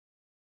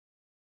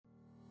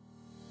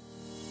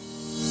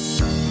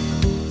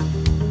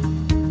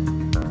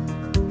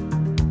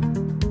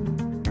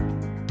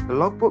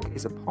logbook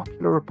is a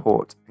popular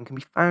report and can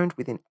be found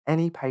within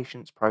any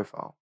patient's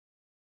profile.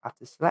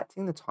 After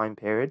selecting the time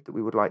period that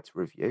we would like to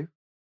review,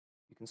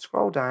 you can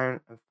scroll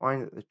down and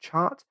find that the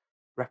chart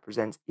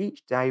represents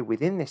each day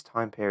within this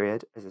time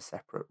period as a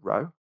separate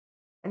row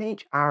and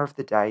each hour of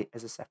the day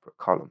as a separate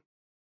column.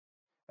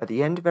 At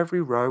the end of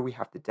every row, we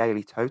have the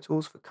daily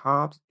totals for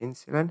carbs,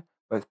 insulin,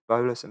 both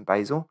bolus and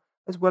basal,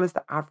 as well as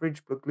the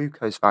average blood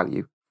glucose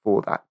value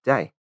for that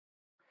day.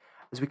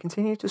 As we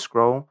continue to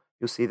scroll,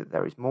 you'll see that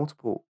there is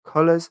multiple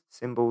colours,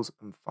 symbols,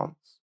 and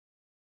fonts.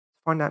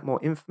 To find out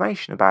more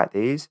information about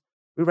these,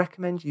 we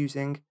recommend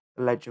using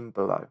the legend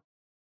below.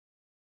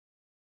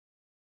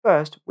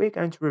 First, we're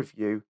going to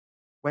review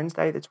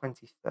Wednesday the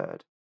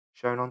 23rd,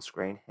 shown on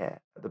screen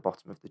here at the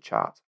bottom of the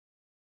chart.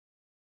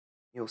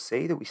 You'll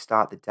see that we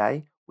start the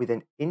day with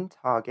an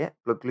in-target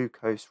blood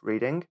glucose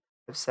reading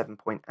of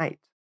 7.8.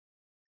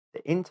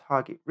 The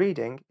in-target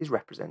reading is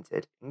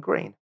represented in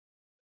green.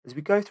 As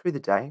we go through the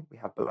day, we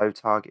have below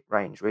target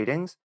range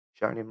readings,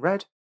 shown in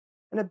red,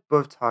 and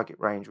above target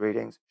range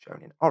readings,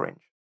 shown in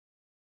orange.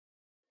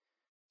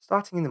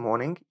 Starting in the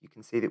morning, you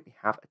can see that we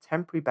have a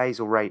temporary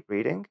basal rate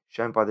reading,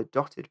 shown by the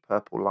dotted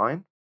purple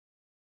line.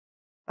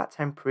 That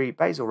temporary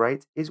basal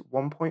rate is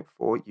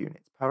 1.4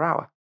 units per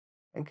hour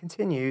and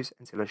continues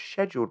until a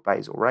scheduled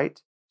basal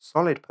rate,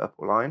 solid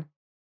purple line,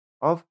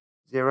 of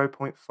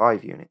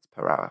 0.5 units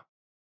per hour,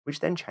 which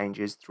then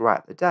changes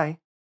throughout the day.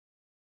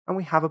 And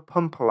we have a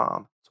pump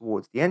alarm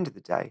towards the end of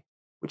the day,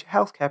 which a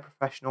healthcare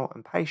professional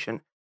and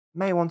patient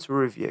may want to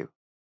review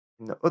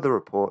in the other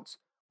reports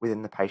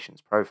within the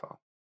patient's profile.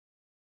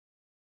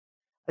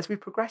 As we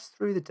progress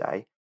through the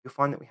day, you'll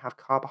find that we have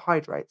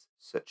carbohydrates,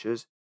 such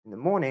as in the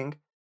morning,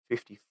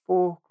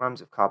 54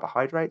 grams of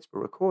carbohydrates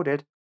were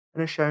recorded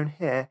and are shown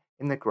here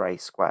in the grey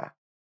square.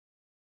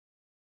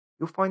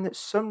 You'll find that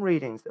some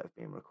readings that have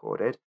been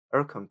recorded are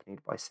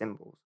accompanied by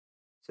symbols,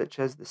 such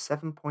as the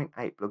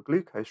 7.8 blood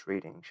glucose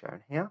reading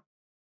shown here,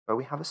 where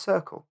we have a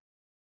circle.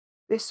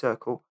 This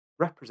circle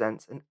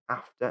represents an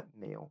after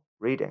meal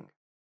reading,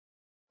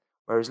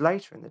 whereas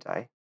later in the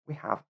day we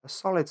have a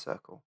solid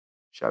circle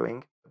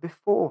showing a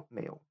before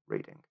meal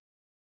reading.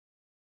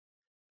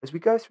 As we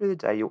go through the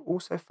day, you'll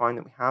also find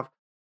that we have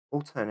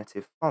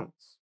alternative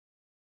fonts.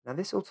 Now,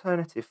 this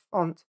alternative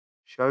font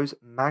shows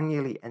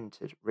manually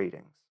entered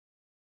readings,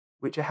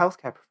 which a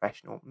healthcare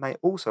professional may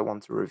also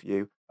want to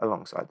review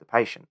alongside the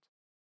patient.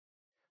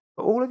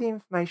 For all of the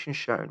information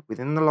shown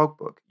within the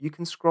logbook, you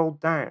can scroll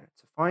down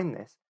to find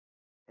this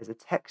as a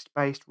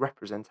text-based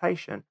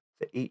representation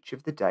for each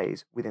of the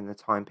days within the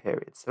time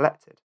period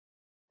selected.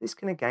 This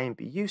can again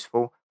be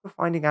useful for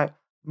finding out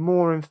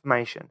more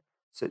information,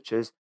 such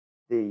as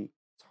the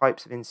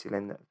types of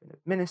insulin that have been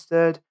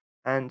administered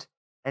and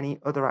any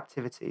other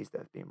activities that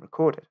have been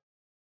recorded.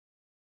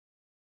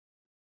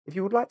 If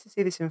you would like to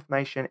see this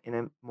information in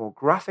a more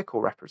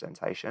graphical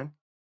representation,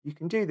 you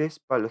can do this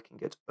by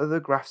looking at other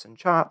graphs and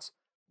charts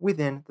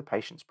within the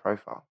patient's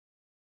profile.